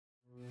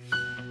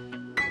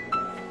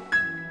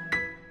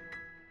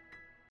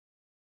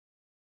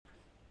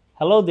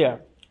Hello there.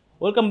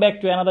 Welcome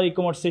back to another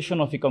e-commerce session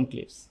of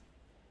Ecomclips.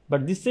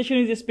 But this session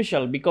is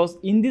special because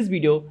in this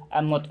video,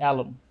 I'm not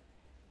alone.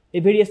 A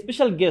very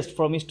special guest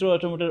from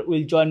StoreAutomator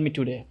will join me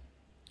today.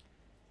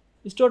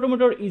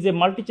 StoreAutomator is a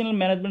multi-channel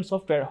management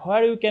software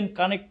where you can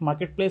connect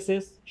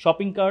marketplaces,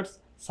 shopping carts,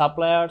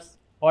 suppliers,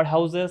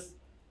 warehouses,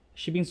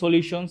 shipping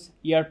solutions,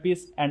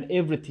 ERPs, and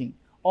everything,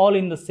 all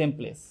in the same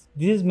place.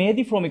 This is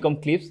Mehdi from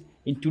Ecomclips.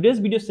 In today's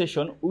video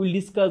session, we will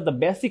discuss the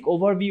basic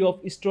overview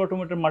of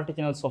StoreAutomator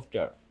multi-channel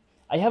software.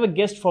 I have a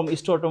guest from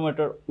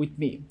StoreAutomator with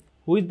me,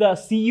 who is the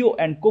CEO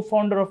and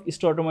co-founder of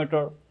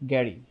StoreAutomator,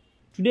 Gary.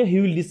 Today, he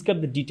will discuss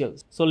the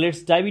details. So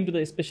let's dive into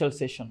the special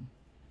session.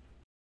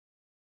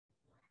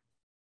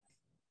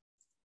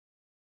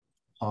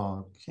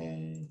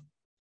 Okay.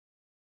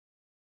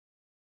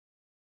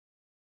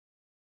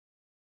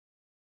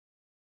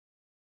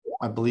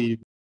 I believe.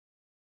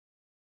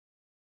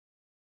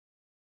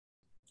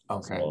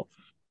 Okay.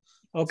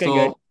 Okay, so,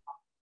 Gary.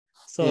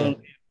 So yeah.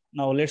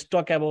 now let's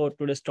talk about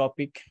today's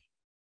topic.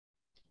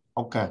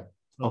 Okay.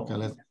 Okay,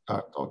 let's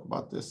start talk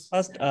about this.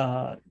 First,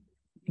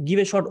 give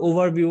a short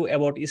overview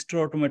about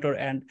StoreAutomator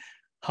and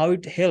how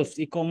it helps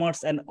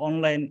e-commerce and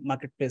online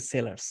marketplace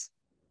sellers.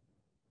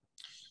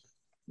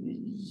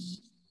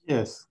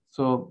 Yes.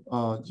 So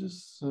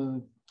just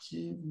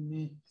give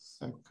me a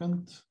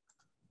second.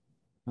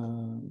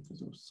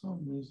 Because of some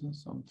reason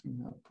something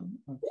happened.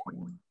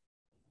 Okay.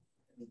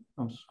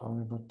 I'm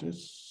sorry about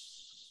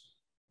this.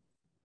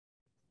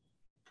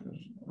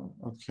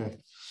 Okay.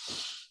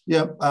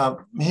 Yeah,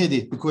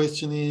 Mehdi, the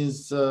question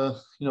is, who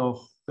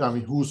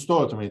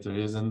StoreAutomator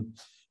is and,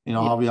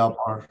 how we help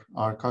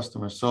our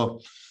customers. So,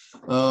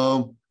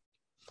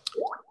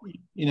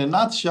 in a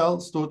nutshell,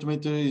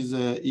 StoreAutomator is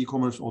an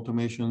e-commerce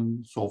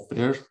automation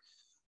software.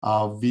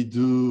 We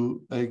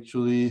do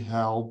actually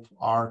help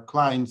our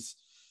clients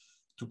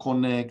to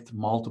connect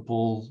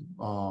multiple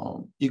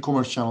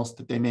e-commerce channels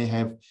that they may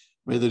have,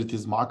 whether it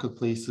is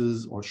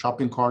marketplaces or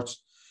shopping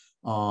carts.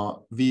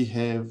 We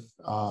have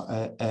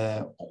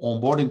a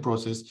onboarding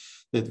process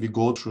that we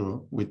go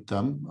through with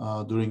them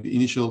during the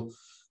initial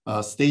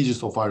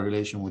stages of our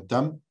relation with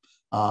them.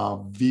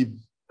 We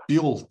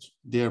built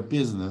their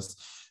business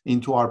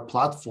into our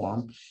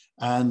platform,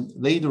 and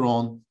later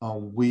on,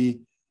 we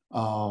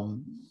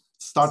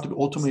started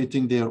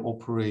automating their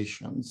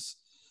operations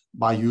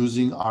by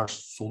using our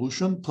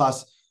solution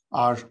plus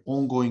our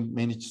ongoing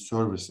managed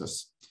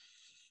services.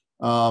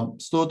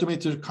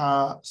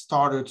 StoreAutomator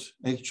started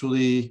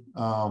actually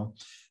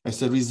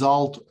as a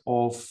result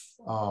of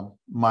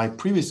my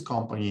previous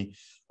company,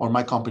 or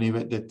my company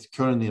that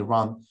currently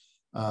run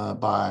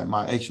by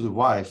my actually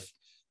wife,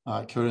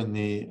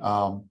 currently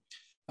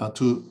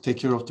to take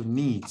care of the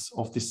needs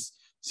of this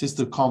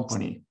sister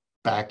company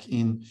back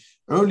in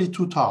early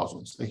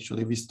 2000s.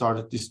 Actually, we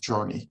started this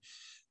journey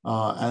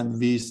and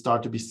we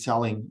started to be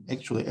selling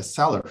actually as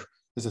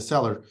a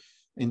seller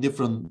in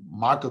different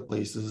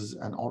marketplaces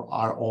and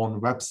our own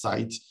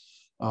website,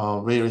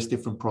 various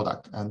different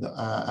products.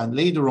 And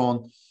later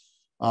on,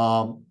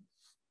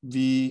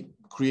 we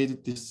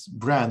created this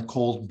brand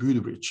called Beauty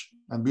Bridge,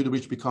 and Beauty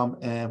Bridge become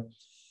a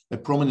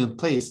prominent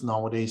place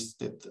nowadays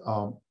that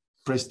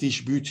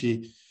prestige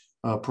beauty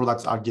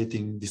products are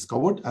getting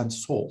discovered and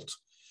sold.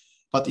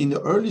 But in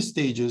the early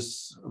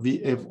stages, we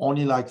have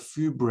only like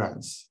few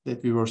brands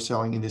that we were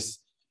selling in this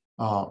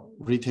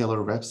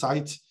retailer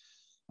website.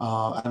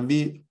 And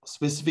we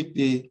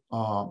specifically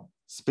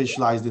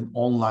specialized in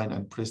online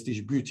and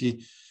prestige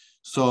beauty.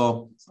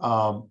 So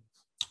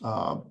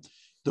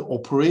the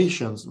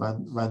operations,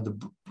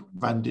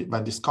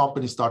 when this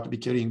company started to be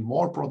carrying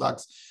more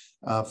products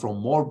from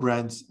more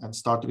brands and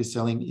start to be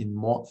selling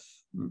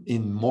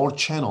in more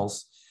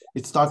channels,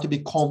 it started to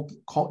be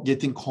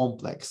getting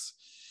complex.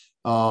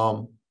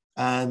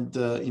 And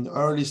in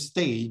early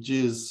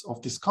stages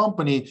of this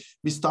company,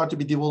 we started to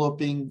be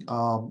developing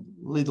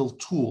little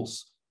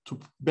tools to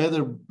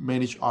better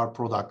manage our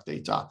product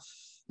data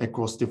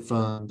across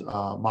different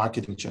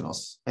marketing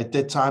channels. At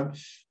that time,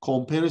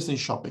 comparison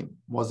shopping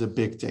was a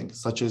big thing,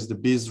 such as the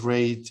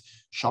BizRate,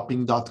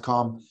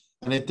 shopping.com.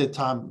 And at that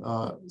time,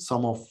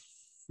 some of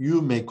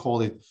you may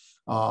call it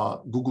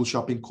Google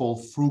Shopping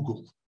called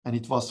Frugal, and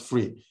it was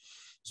free.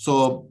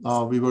 So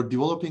we were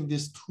developing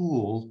this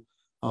tool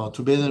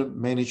to better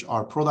manage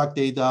our product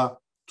data,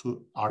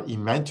 to our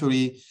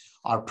inventory,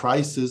 our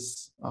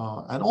prices,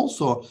 and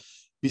also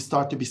we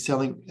start to be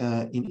selling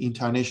in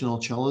international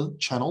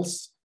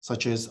channels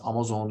such as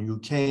Amazon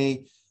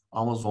UK,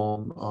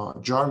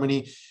 Amazon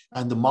Germany,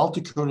 and the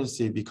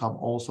multi-currency become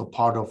also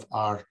part of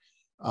our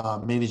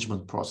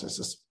management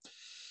processes.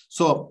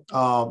 So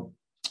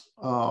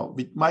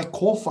with my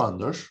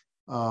co-founder,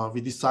 we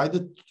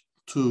decided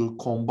to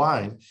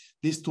combine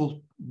these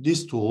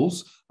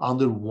tools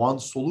under one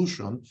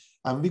solution,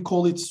 and we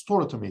call it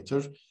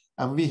StoreAutomator.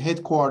 And we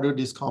headquartered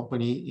this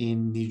company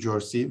in New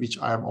Jersey, which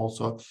I am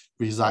also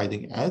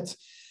residing at,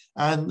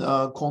 and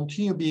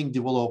continue being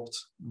developed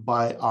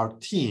by our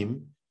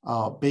team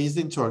based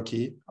in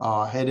Turkey,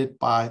 headed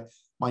by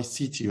my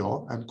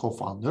CTO and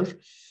co-founder.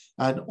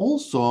 And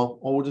also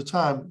over the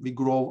time, we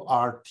grow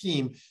our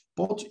team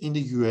both in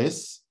the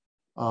US,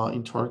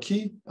 in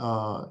Turkey,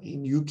 in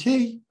UK,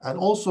 and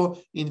also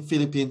in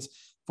Philippines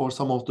for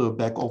some of the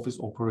back office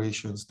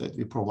operations that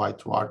we provide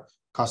to our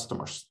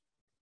customers.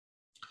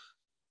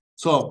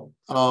 So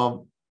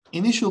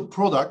initial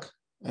product,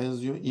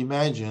 as you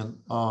imagine,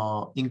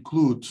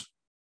 include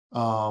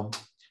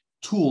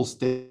tools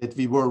that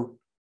we were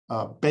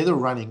better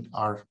running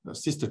our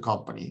sister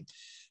company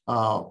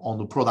on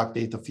the product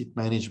data feed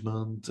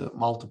management,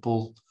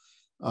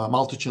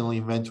 multi-channel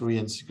inventory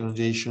and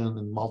synchronization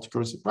and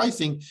multi-currency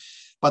pricing.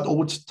 But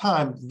over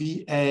time,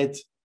 we add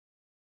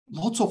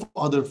lots of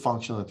other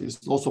functionalities,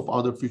 lots of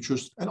other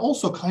features, and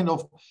also kind of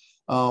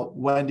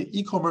when the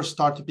e-commerce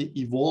started to be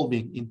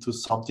evolving into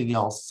something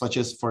else, such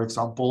as, for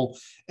example,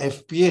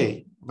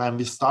 FBA. When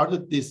we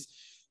started this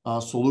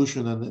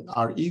solution and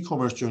our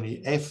e-commerce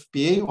journey,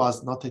 FBA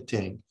was not a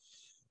thing.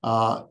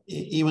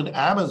 Even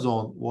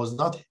Amazon was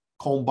not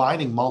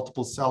combining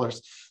multiple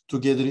sellers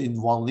together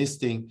in one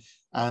listing,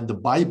 and the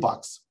buy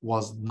box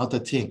was not a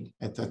thing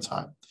at that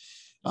time.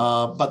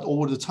 But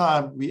over the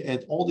time, we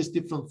add all these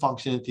different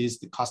functionalities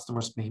the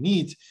customers may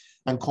need,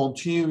 and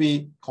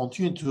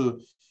continue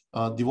to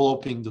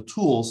developing the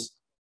tools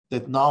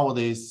that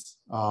nowadays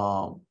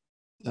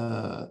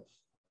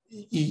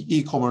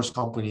e-commerce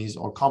companies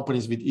or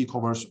companies with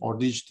e-commerce or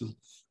digital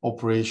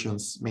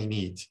operations may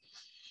need.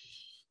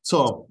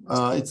 So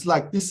it's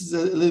like this is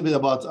a little bit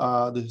about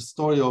the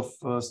story of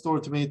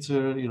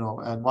StoreAutomator,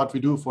 and what we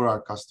do for our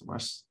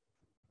customers.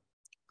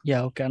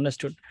 Yeah, okay,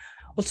 understood.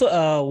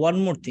 Also, one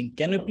more thing.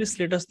 Can you please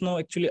let us know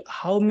actually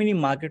how many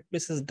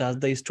marketplaces does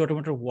the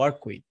StoreAutomator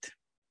work with?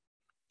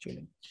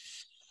 Actually?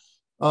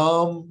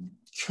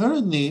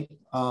 Currently,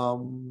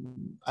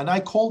 and I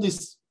call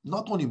this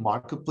not only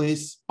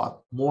marketplace,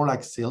 but more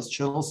like sales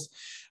channels.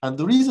 And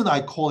the reason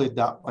I call it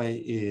that way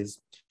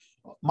is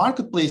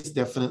marketplace is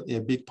definitely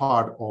a big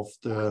part of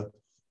the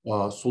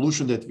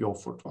solution that we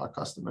offer to our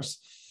customers.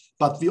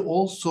 But we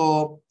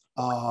also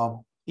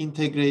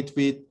integrate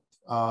with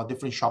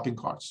different shopping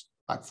carts,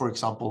 like, for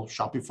example,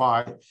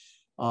 Shopify,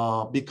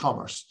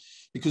 BigCommerce.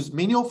 Because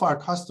many of our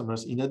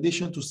customers, in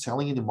addition to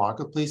selling in the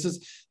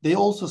marketplaces, they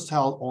also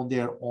sell on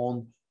their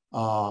own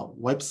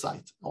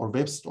website or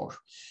web store.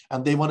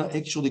 And they want to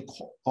actually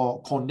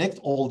connect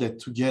all that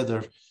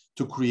together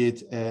to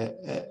create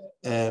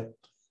a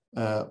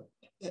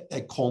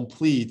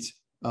complete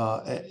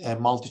a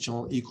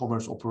multi-channel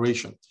e-commerce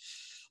operation.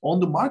 On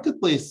the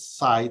marketplace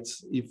side,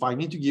 if I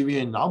need to give you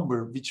a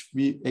number, which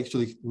we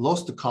actually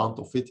lost the count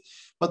of it,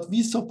 but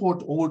we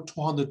support over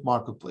 200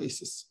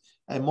 marketplaces.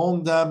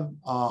 Among them,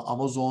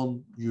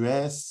 Amazon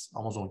US,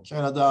 Amazon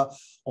Canada,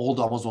 all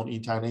the Amazon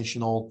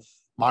International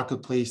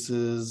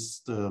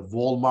marketplaces, the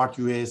Walmart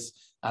US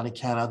and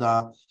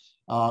Canada,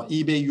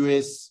 eBay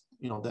US,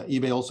 the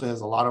eBay also has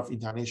a lot of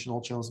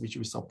international channels which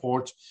we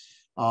support,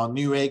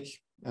 Newegg,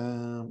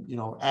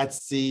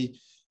 Etsy,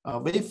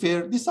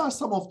 Wayfair. These are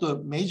some of the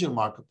major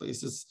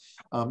marketplaces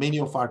many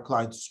of our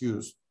clients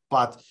use,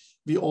 but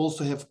we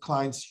also have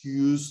clients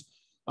use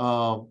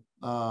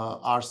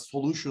our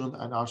solution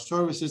and our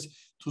services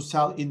to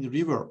sell in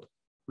Reverb.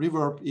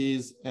 Reverb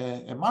is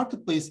a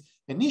marketplace,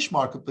 a niche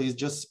marketplace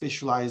just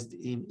specialized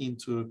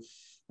into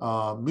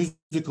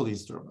musical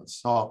instruments.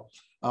 So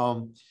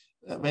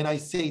when I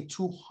say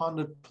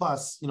 200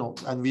 plus,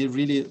 and we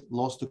really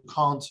lost the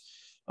count,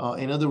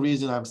 another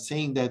reason I'm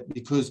saying that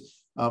because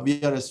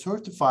we are a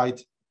certified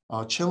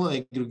channel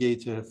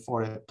aggregator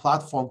for a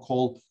platform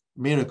called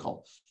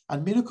Miracle.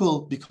 And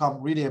Miracle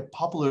become really a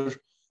popular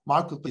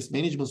marketplace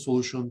management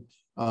solution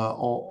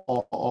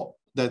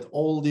that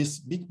all these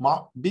big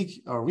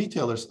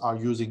retailers are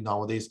using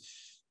nowadays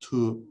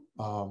to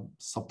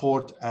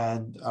support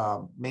and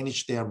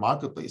manage their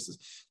marketplaces,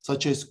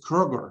 such as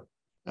Kroger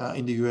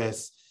in the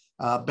US,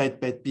 Bed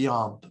Bath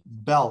Beyond,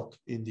 Belk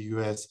in the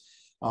US,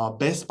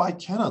 Best Buy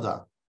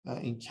Canada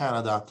in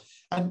Canada,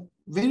 and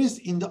various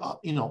in the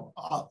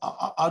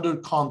other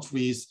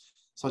countries,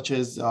 such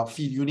as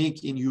Feed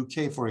Unique in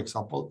UK, for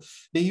example.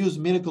 They use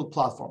Miracle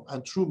Platform,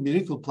 and through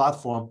Miracle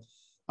Platform,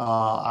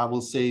 I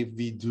will say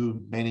we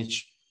do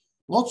manage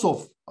lots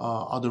of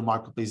other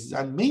marketplaces.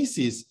 And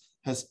Macy's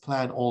has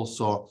planned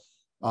also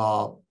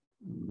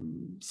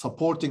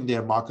supporting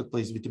their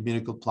marketplace with the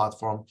Miracle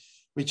Platform,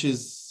 which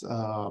is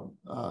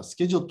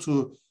scheduled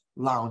to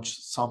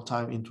launch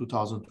sometime in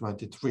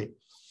 2023.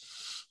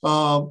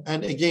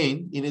 And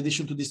again, in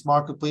addition to these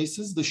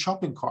marketplaces, the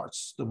shopping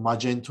carts, the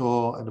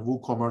Magento and the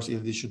WooCommerce, in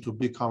addition to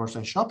BigCommerce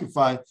and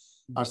Shopify,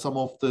 are some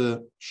of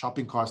the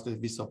shopping carts that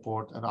we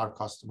support and our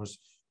customers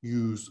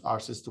use our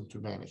system to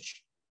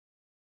manage.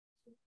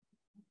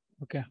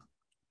 Okay,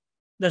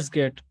 that's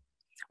great.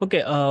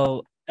 Okay,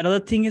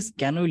 another thing is,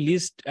 can we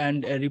list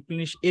and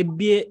replenish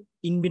FBA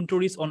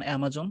inventories on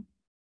Amazon?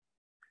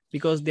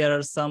 Because there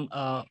are some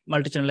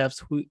multi-channel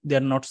apps who they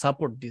are not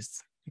support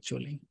this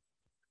actually.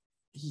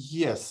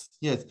 Yes.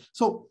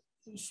 So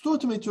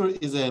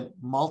StoreAutomator is a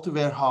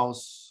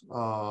multi-warehouse,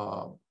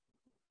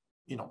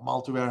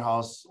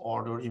 multi-warehouse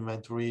order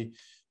inventory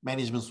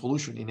management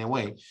solution in a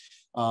way.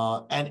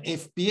 And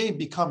FBA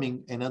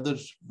becoming another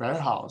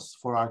warehouse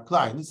for our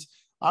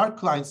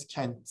clients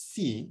can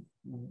see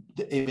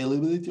the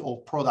availability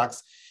of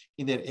products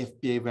in their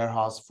FBA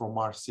warehouse from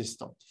our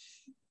system.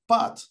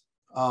 But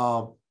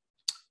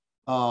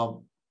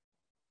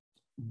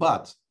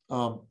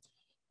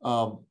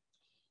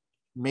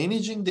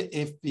managing the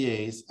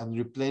FBAs and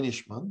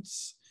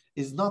replenishments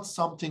is not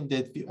something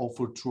that we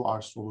offer through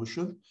our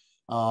solution.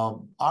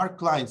 Our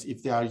clients,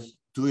 if they are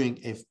doing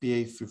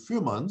FBA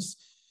fulfillments,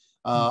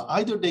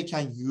 either they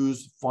can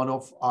use one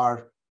of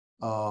our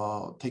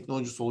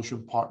technology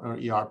solution partner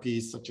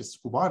ERPs such as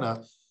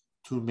Cubana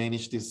to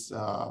manage this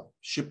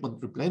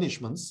shipment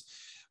replenishments,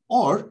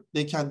 or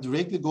they can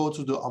directly go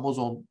to the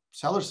Amazon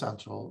Seller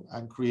Central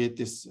and create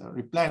this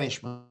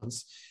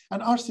replenishments,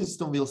 and our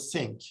system will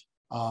sync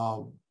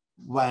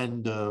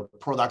when the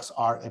products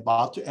are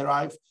about to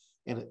arrive,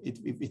 and if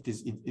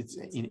it's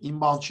in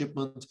inbound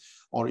shipment,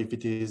 or if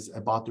it is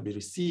about to be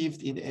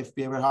received in the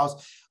FBA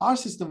warehouse. Our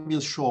system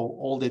will show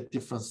all the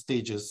different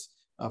stages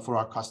for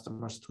our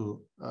customers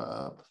to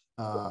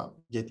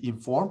get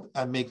informed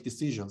and make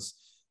decisions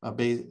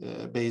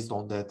based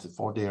on that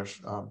for their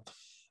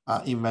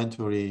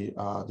inventory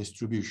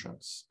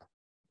distributions.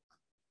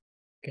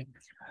 Okay,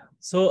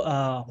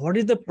 so what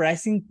is the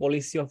pricing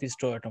policy of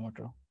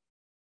StoreAutomator?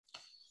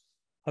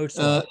 How it's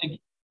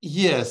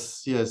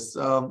yes.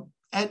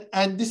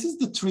 And this is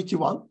the tricky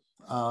one.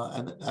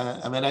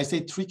 And when I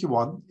say tricky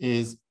one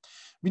is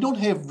we don't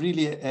have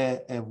really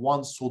a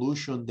one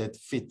solution that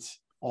fits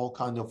all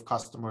kind of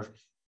customer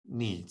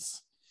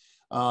needs.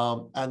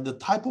 And the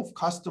type of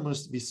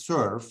customers we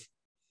serve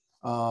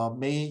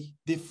may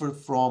differ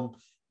from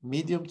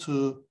medium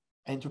to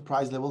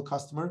enterprise level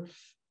customer,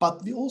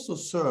 but we also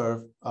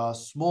serve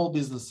small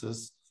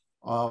businesses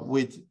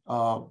with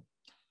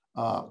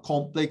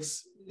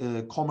complex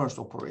commerce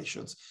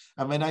operations.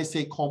 And when I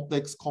say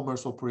complex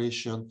commerce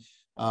operation,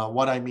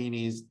 what I mean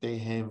is they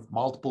have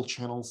multiple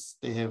channels,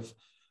 they have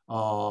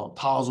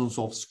thousands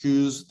of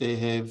SKUs, they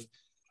have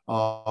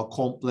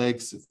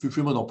complex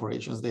fulfillment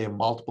operations, they have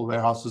multiple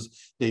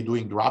warehouses, they're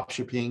doing drop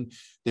shipping,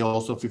 they're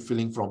also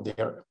fulfilling from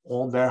their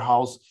own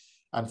warehouse.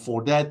 And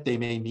for that, they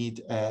may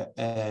need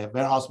a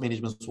warehouse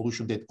management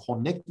solution that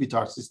connect with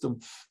our system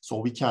so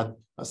we can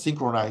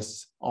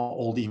synchronize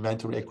all the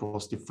inventory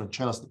across different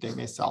channels that they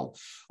may sell.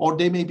 Or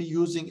they may be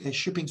using a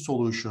shipping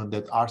solution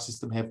that our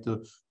system have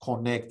to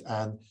connect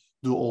and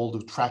do all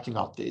the tracking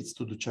updates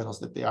to the channels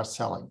that they are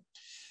selling.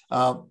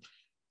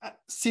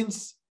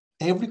 Since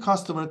every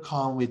customer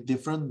comes with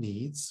different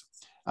needs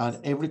and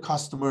every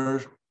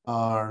customer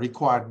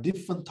require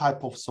different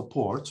type of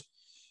support,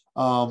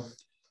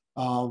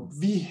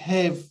 we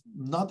have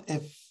not a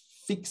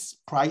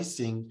fixed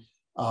pricing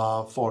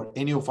for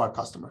any of our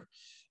customers.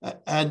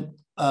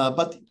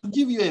 But to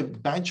give you a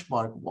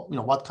benchmark,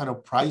 what kind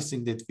of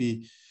pricing that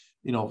we,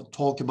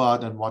 talk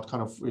about and what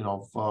kind of,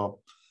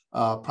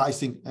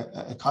 pricing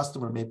a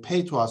customer may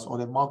pay to us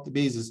on a monthly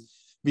basis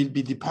will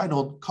be depend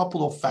on a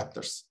couple of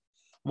factors.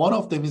 One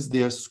of them is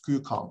their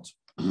SKU count.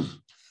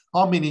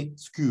 How many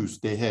SKUs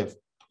they have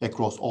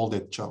across all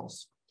their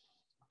channels.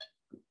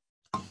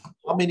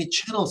 How many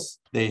channels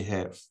they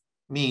have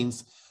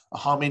means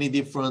how many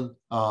different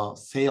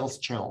sales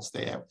channels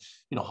they have.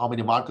 How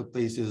many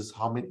marketplaces,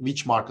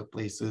 which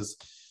marketplaces,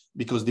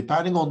 because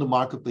depending on the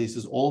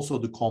marketplaces, also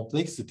the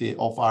complexity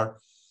of our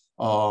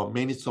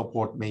managed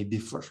support may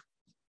differ.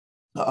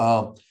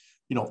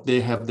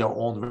 They have their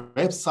own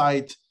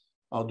website.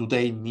 Do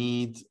they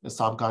need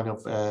some kind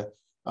of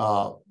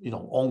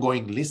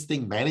ongoing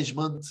listing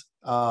management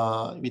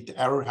with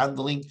error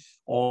handling,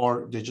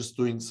 or they're just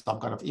doing some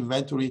kind of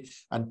inventory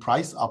and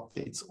price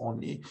updates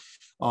only,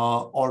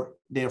 or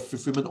their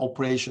fulfillment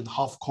operation,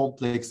 how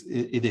complex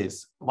it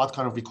is, what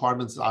kind of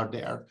requirements are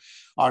there.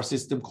 Our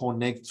system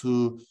connect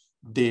to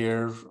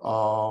their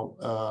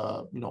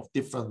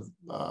different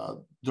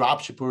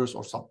drop shippers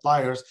or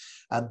suppliers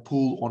and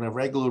pull on a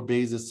regular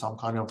basis some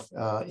kind of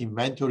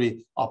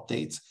inventory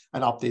updates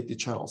and update the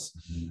channels.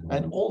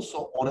 And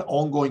also on an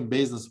ongoing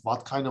basis,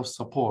 what kind of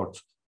support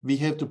we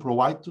have to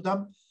provide to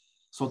them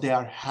so they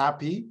are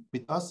happy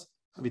with us,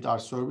 with our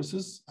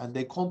services, and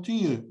they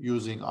continue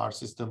using our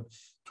system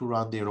to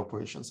run their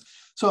operations.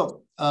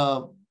 So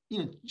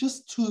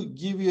just to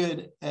give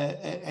you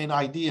an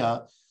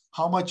idea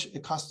how much a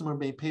customer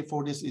may pay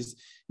for this is,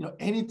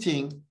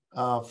 anything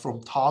from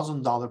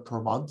 $1,000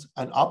 per month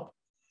and up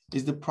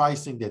is the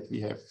pricing that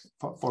we have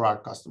for our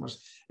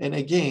customers. And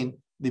again,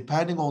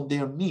 depending on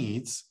their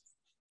needs,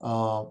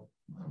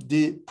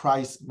 the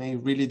price may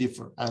really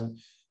differ. And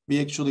we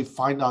actually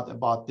find out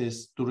about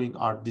this during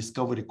our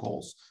discovery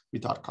calls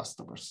with our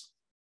customers.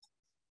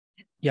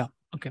 Yeah,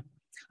 okay.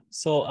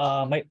 So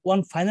my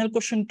one final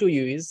question to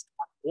you is,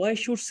 why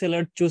should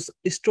seller choose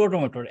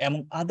StoreAutomator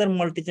among other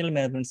multi-channel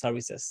management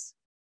services?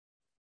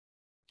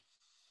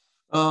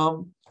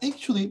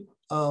 Actually,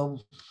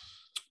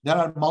 there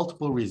are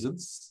multiple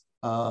reasons,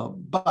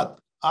 but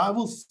I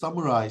will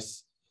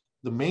summarize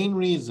the main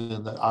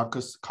reason that our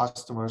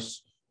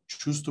customers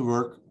choose to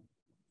work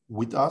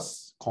with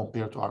us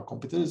compared to our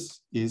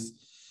competitors is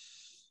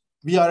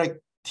we are a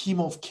team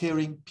of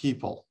caring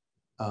people.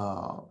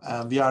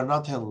 And we are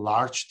not a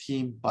large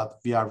team, but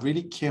we are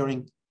really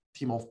caring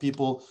team of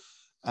people,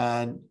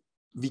 and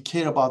we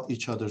care about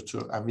each other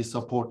too, and we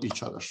support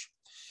each other.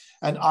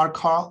 And our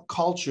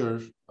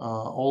culture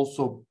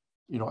also,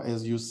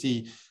 as you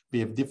see, we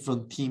have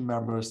different team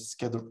members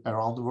scattered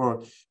around the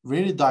world,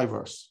 very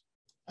diverse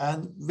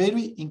and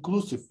very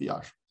inclusive we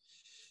are.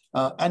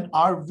 And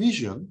our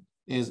vision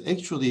is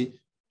actually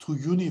to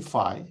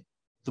unify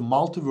the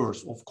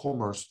multiverse of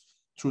commerce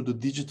through the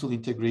digital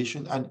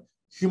integration and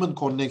human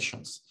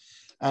connections.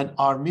 And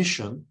our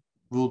mission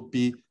will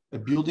be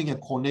building a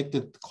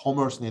connected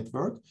commerce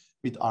network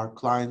with our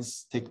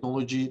clients,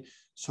 technology,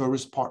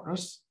 service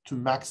partners to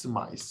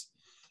maximize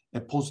a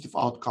positive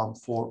outcome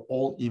for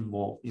all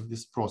involved in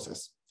this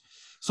process.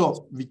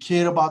 So we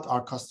care about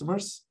our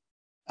customers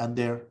and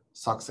their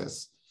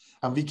success.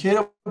 And we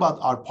care about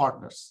our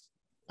partners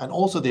and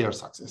also their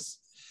success.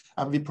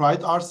 And we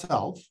pride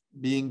ourselves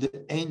being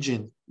the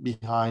engine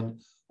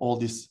behind all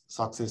these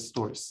success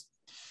stories.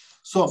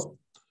 So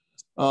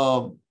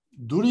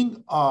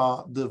during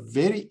the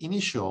very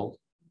initial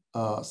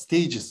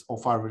stages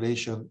of our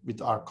relation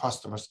with our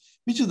customers,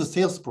 which is the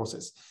sales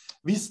process,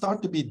 we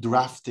start to be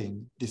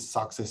drafting this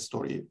success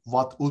story,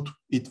 what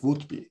it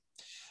would be.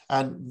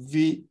 And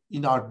we,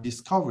 in our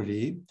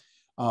discovery,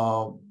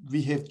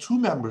 we have two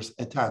members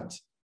attend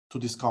to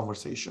this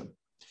conversation,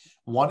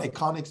 one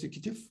account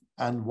executive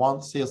and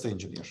one sales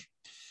engineer.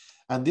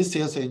 And this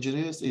sales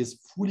engineer is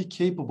fully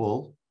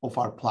capable of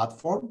our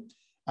platform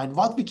and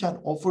what we can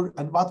offer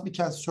and what we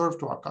can serve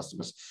to our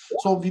customers.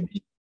 So we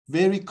be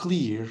very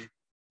clear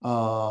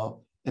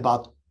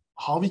about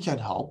how we can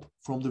help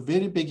from the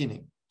very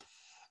beginning.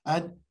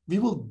 And we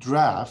will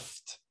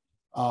draft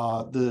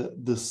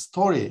the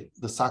story,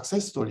 the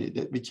success story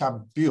that we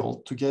can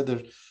build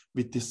together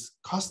with this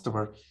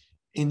customer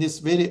in this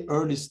very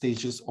early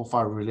stages of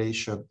our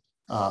relation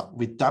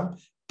with them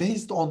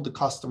based on the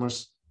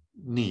customer's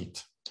need.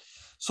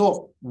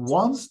 So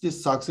once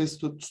this success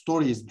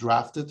story is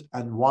drafted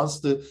and once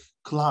the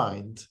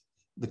client,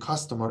 the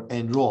customer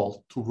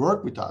enroll to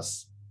work with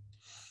us,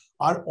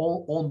 our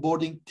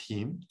onboarding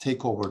team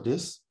take over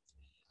this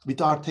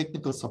with our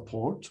technical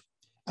support,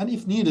 and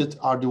if needed,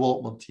 our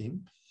development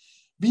team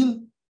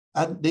will,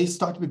 and they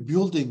start with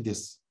building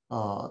this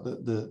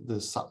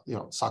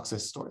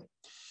success story.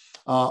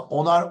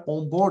 On our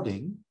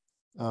onboarding,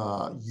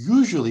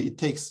 usually it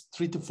takes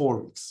 3 to 4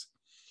 weeks.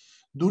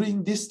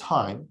 During this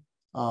time,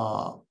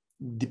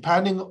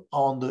 depending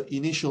on the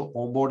initial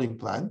onboarding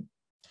plan,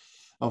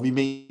 we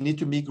may need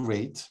to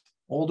migrate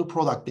all the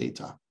product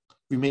data.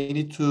 We may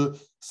need to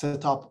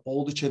set up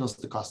all the channels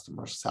the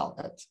customers sell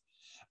at.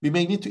 We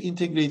may need to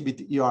integrate with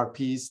the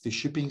ERPs, the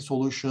shipping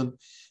solution.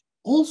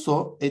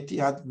 Also, at the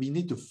end, we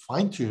need to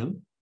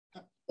fine-tune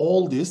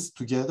all this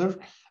together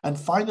and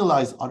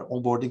finalize our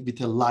onboarding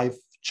with a live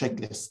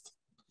checklist.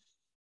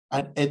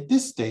 And at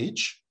this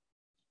stage,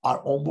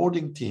 our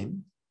onboarding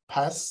team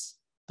pass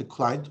the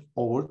client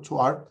over to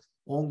our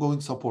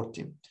ongoing support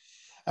team.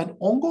 An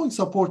ongoing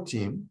support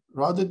team,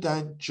 rather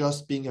than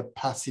just being a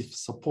passive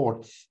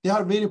support, they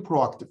are very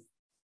proactive.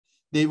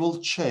 They will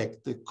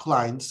check the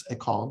client's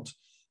account.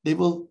 They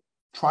will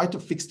try to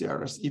fix the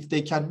errors. If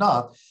they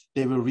cannot,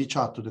 they will reach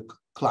out to the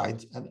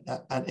client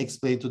and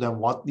explain to them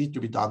what needs to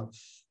be done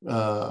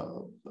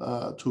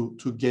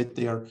to get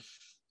their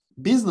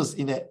business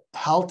in a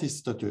healthy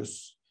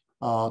status,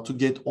 to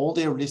get all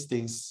their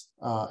listings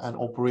and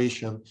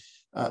operation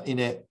in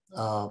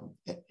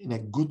a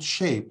good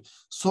shape.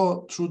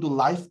 So through the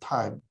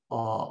lifetime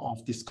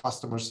of this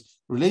customer's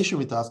relation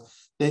with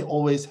us, they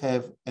always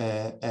have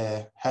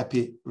a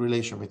happy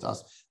relation with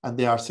us, and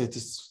they are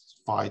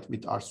satisfied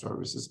with our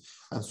services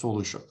and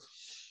solution.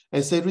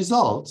 As a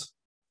result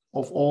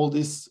of all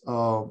these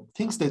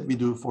things that we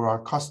do for our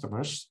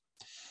customers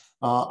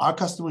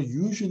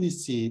usually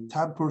see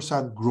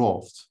 10%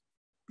 growth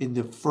in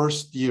the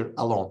first year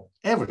alone,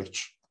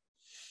 average.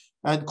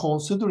 And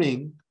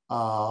considering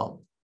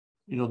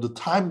the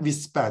time we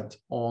spent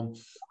on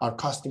our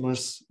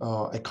customers'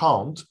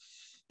 account,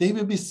 they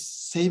will be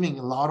saving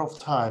a lot of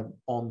time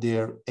on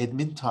their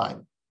admin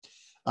time.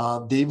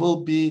 They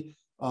will be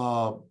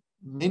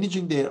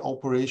managing their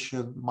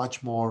operation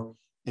much more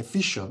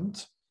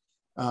efficient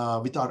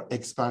with our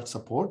expert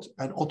support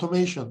and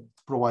automation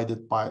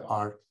provided by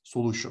our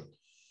solution.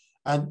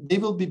 And they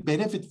will be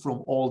benefit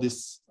from all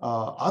these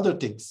other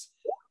things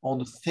on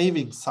the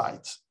saving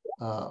side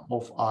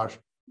of our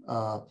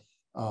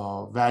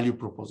value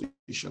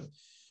proposition.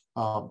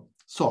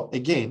 So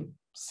again,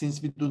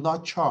 since we do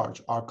not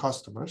charge our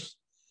customers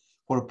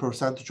for a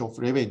percentage of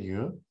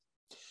revenue,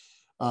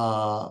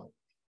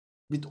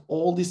 with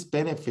all this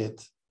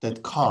benefit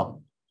that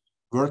come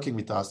working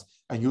with us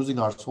and using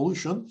our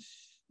solution,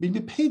 will be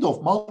paid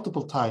off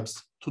multiple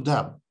times to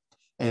them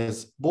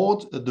as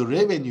both the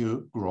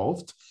revenue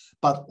growth,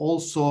 but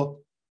also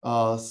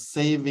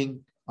saving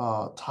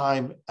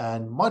time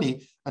and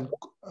money, and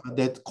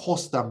that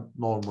costs them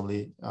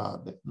normally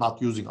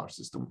not using our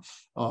system,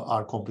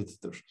 our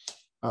competitor,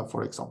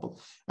 for example.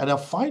 And a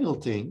final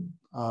thing,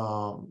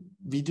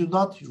 we do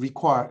not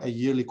require a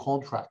yearly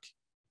contract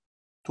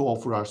to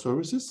offer our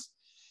services.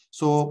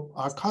 So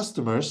our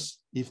customers,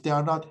 if they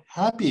are not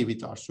happy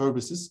with our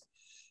services,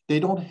 they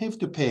don't have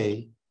to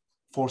pay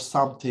for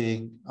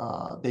something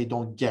they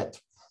don't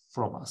get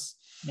from us.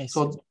 Yes.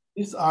 So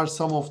these are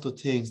some of the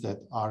things that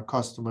our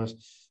customers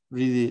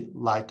really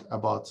like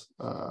about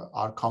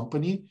our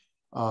company,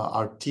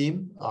 our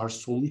team, our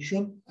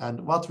solution,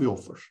 and what we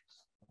offer.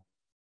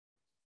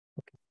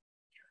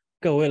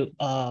 Okay,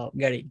 well,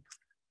 Gary,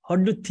 how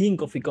do you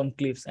think of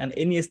Ecomclips and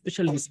any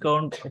special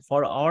discount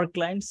for our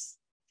clients?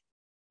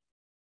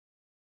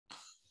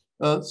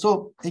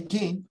 So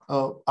again,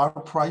 our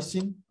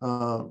pricing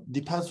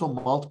depends on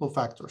multiple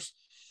factors,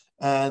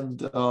 and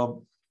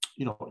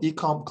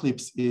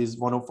Ecomclips is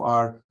one of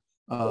our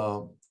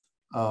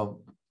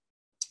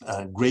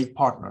great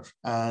partners,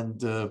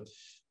 and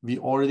we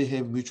already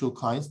have mutual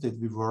clients that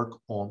we work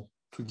on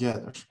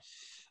together,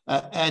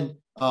 and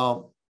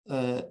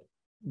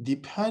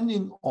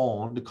depending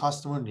on the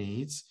customer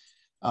needs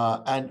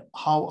and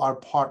how our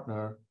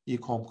partner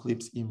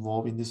Ecomclips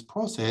involved in this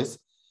process,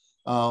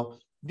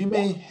 we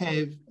may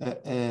have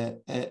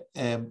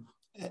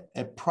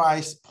a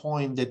price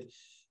point that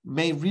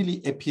may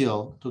really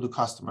appeal to the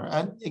customer.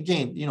 And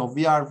again,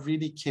 we are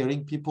really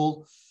caring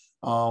people.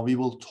 We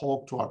will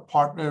talk to our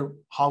partner.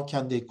 How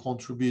can they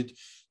contribute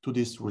to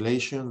this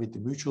relation with the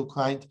mutual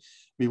client?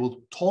 We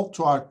will talk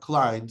to our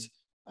clients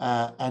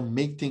and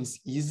make things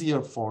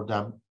easier for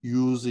them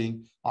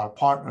using our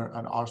partner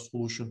and our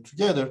solution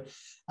together.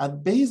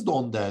 And based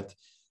on that,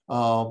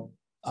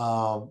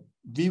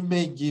 we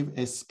may give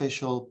a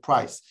special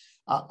price.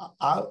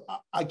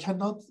 I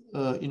cannot,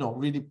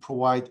 really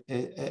provide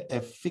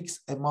a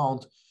fixed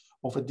amount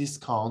of a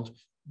discount.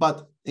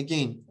 But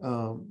again,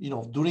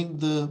 during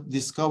the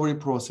discovery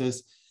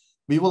process,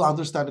 we will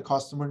understand the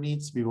customer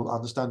needs. We will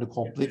understand the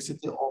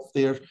complexity of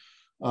their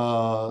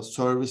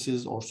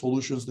services or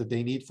solutions that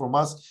they need from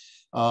us,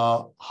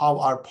 how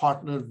our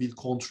partner will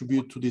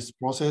contribute to this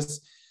process,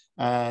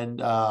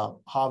 and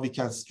how we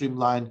can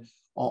streamline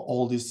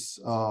all these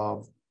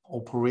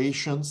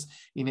operations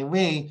in a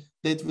way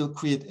that will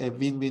create a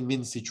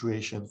win-win-win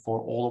situation for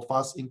all of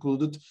us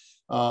included,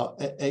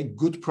 a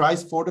good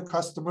price for the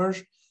customer,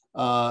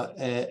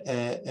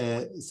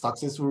 a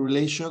successful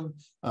relation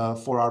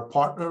for our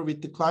partner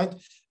with the client,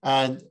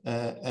 and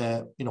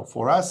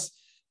for us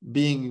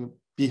being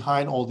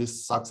behind all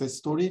this success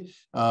story,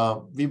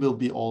 we will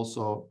be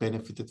also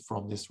benefited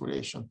from this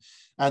relation.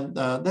 And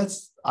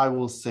that's, I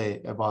will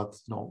say, about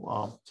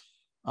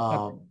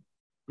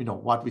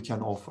what we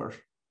can offer.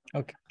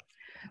 Okay.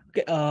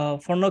 Okay.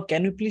 For now,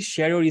 can you please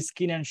share your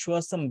screen and show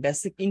us some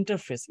basic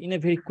interface in a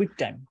very quick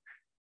time?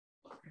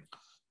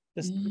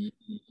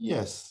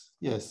 Yes.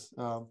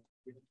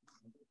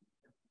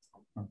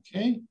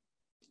 Okay.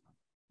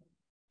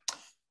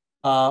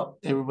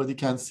 Everybody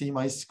can see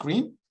my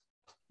screen?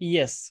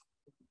 Yes.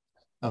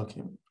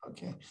 Okay,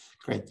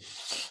 great.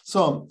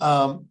 So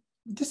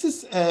this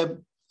is a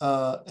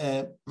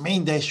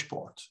main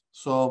dashboard.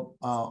 So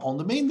on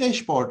the main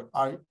dashboard,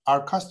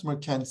 our customer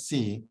can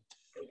see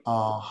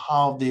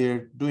how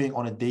they're doing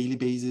on a daily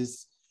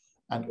basis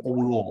and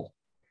overall.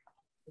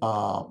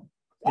 How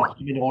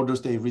many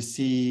orders they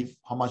receive,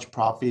 how much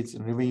profits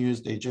and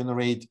revenues they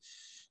generate.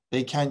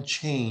 They can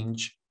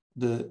change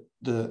the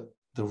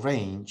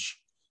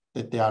range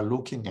that they are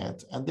looking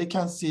at, and they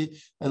can see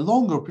a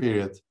longer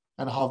period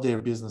and how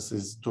their business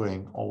is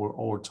doing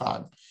over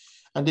time.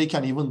 And they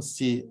can even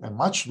see a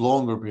much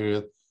longer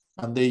period,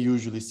 and they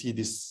usually see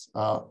this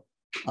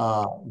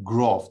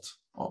growth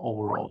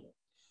overall.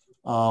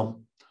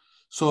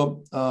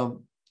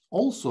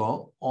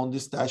 Also on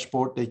this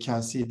dashboard, they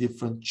can see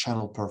different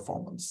channel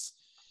performance.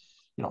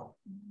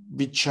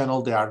 Which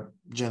channel they are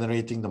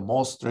generating the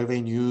most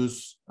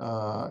revenues,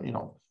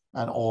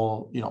 and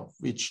all,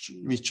 which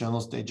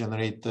channels they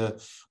generate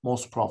the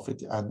most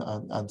profit,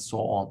 and so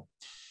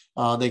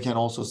on. They can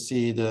also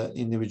see the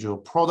individual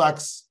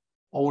products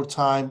over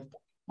time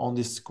on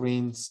the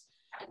screens.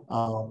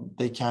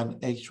 They can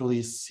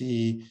actually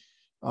see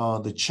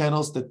the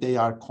channels that they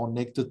are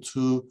connected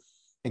to.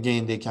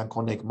 Again, they can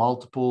connect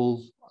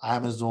multiple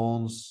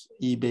Amazons,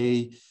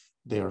 eBay,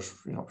 their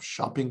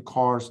shopping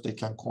carts. They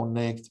can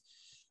connect.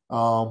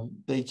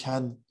 They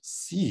can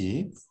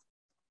see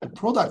the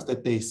products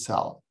that they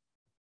sell.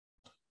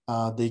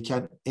 They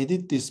can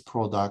edit this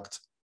product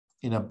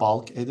in a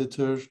bulk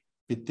editor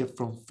with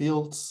different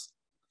fields,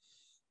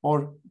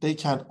 or they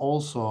can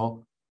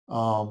also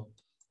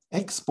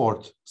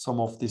export some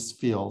of these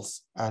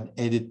fields and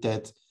edit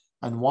that.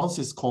 And once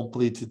it's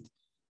completed,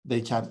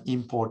 they can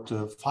import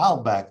the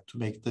file back to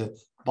make the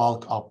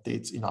bulk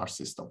updates in our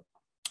system.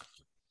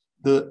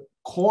 The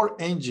core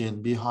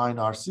engine behind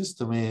our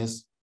system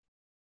is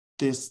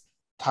these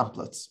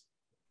templates.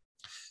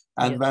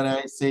 And when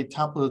I say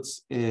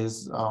templates,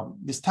 is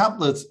these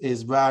templates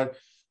is where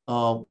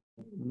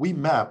we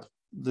map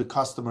the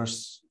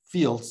customers'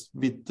 fields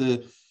with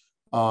the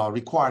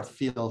required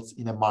fields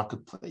in a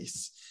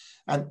marketplace.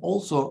 And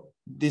also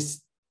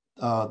this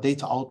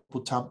data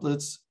output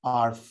templates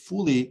are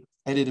fully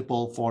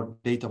editable for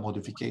data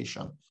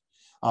modification.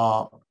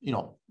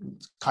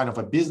 Kind of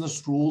a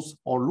business rules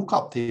or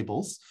lookup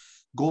tables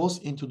goes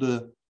into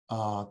the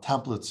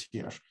templates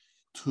here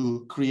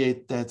to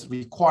create that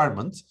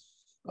requirement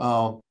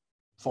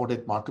for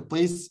that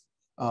marketplace.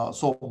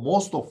 So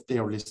most of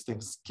their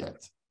listings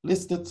get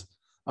listed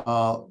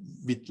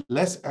with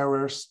less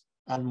errors,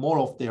 and more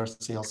of their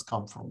sales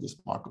come from these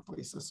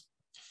marketplaces.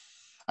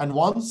 And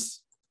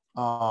once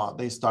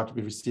they start to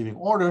be receiving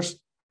orders,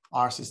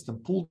 our system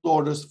pulls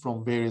orders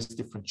from various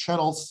different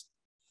channels,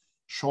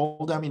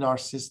 show them in our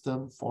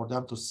system for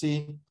them to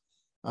see.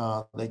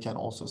 They can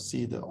also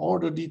see the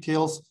order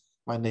details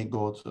when they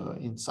go to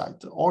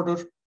inside the order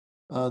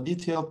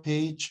detail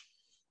page.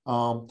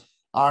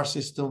 Our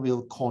system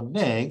will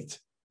connect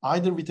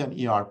either with an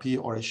ERP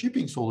or a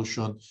shipping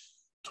solution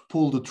to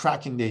pull the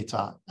tracking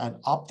data and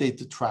update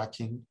the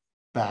tracking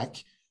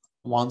back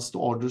once the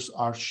orders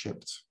are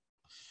shipped.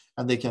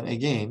 And they can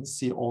again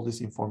see all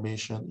this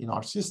information in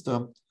our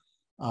system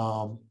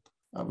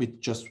with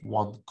just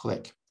one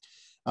click.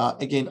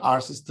 Again,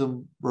 our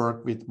system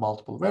works with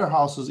multiple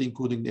warehouses,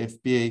 including the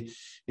FBA.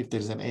 If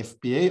there's an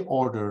FBA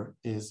order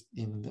is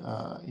in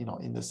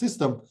the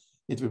system,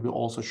 it will be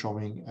also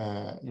showing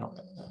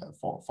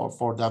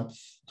for them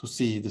to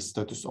see the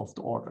status of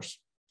the orders.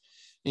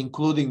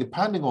 Including the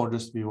pending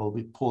orders, we will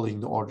be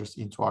pulling the orders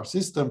into our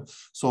system.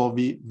 So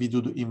we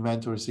do the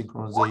inventory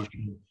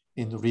synchronization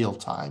in real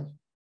time.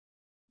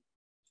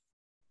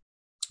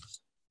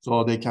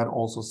 So they can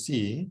also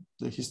see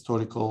the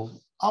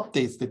historical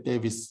updates that they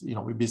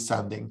will be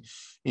sending.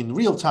 In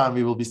real time,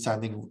 we will be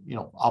sending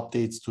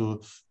updates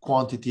to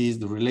quantities,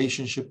 the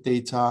relationship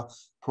data,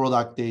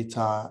 product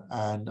data,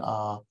 and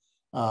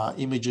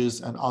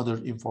images and other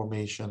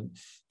information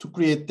to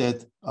create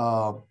that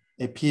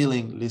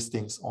appealing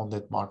listings on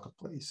that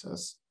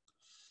marketplaces.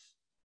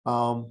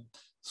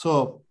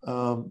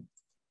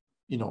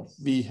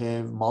 We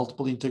have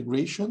multiple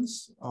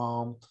integrations.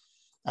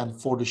 And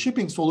for the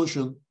shipping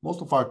solution, most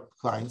of our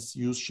clients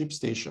use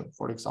ShipStation,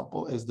 for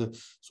example, as the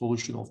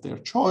solution of their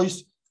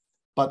choice.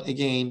 But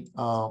again,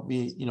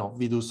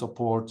 we do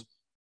support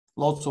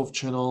lots of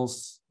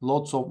channels,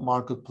 lots of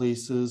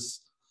marketplaces,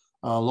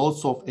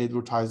 lots of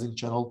advertising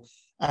channel,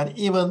 and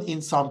even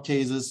in some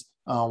cases,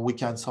 we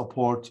can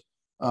support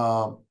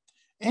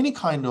any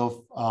kind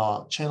of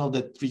channel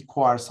that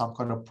requires some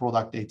kind of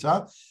product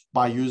data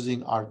by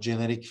using our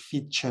generic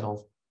feed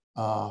channel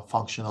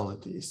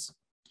functionalities.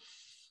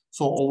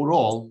 So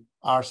overall,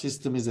 our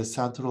system is a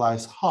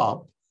centralized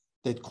hub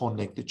that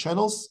connects the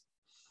channels,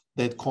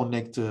 that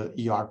connect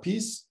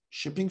ERPs,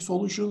 shipping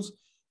solutions,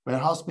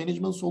 warehouse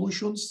management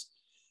solutions,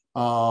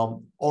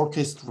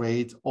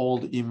 orchestrate all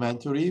the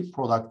inventory,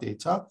 product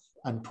data,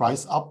 and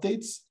price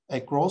updates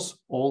across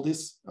all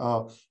this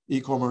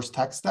e-commerce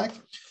tech stack,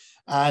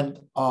 and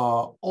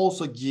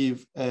also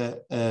give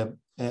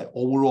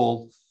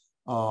overall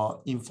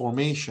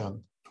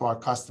information to our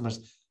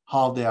customers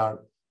how they are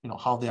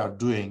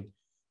doing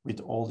with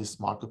all these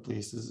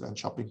marketplaces and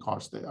shopping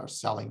carts they are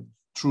selling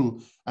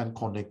through and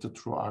connected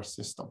through our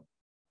system.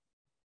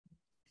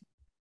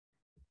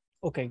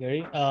 Okay,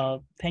 Gary.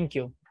 Thank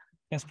you.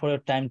 Thanks for your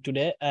time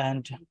today.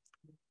 And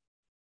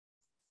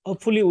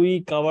hopefully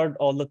we covered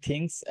all the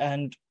things.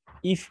 And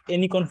if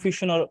any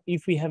confusion or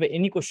if we have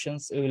any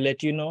questions, we will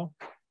let you know.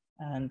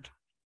 And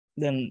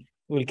then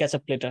we'll catch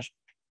up later.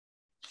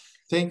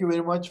 Thank you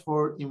very much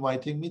for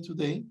inviting me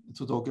today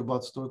to talk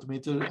about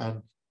StoreAutomator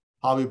and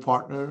how we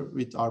partner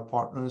with our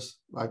partners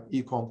like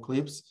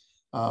Ecomclips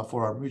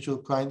for our mutual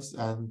clients.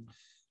 And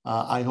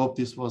I hope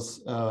this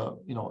was a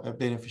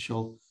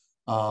beneficial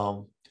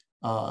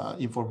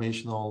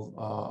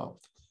informational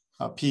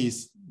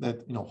piece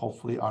that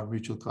hopefully our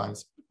mutual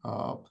clients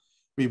will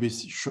be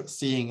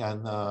seeing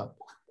and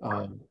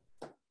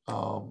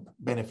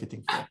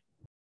benefiting from.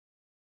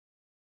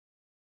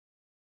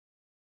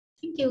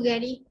 Thank you,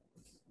 Gary.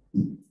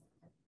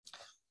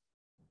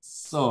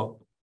 So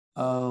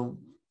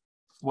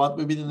what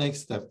will be the next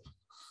step?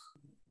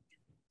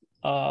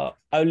 I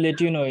will let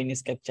you know in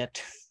Skype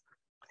chat.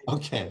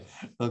 Okay,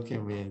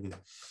 man.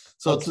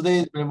 So today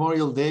is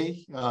Memorial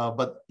Day,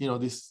 but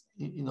this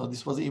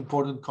was an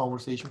important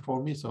conversation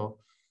for me. So,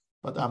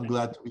 but I'm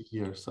glad to be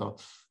here. So,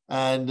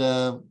 and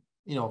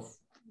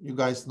you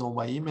guys know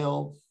my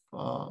email.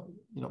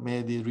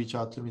 Maybe reach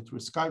out to me through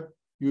Skype.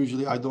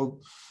 Usually I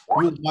don't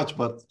use much,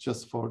 but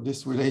just for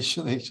this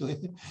relation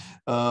actually.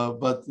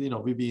 But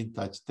we'll be in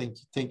touch.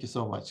 Thank you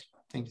so much.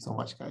 Thank you so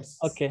much, guys.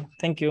 Okay,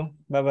 thank you.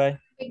 Bye-bye.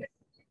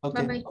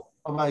 Okay,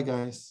 bye-bye,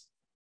 guys.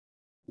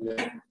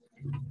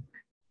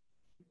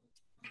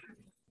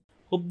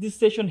 Hope this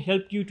session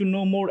helped you to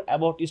know more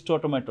about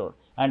StoreAutomator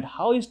and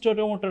how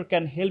StoreAutomator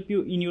can help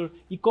you in your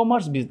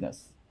e-commerce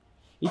business.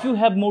 If you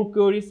have more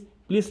queries,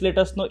 please let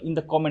us know in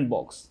the comment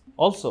box.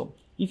 Also,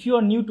 if you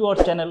are new to our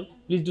channel,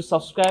 please do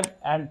subscribe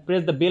and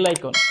press the bell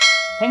icon.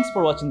 Thanks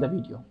for watching the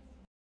video.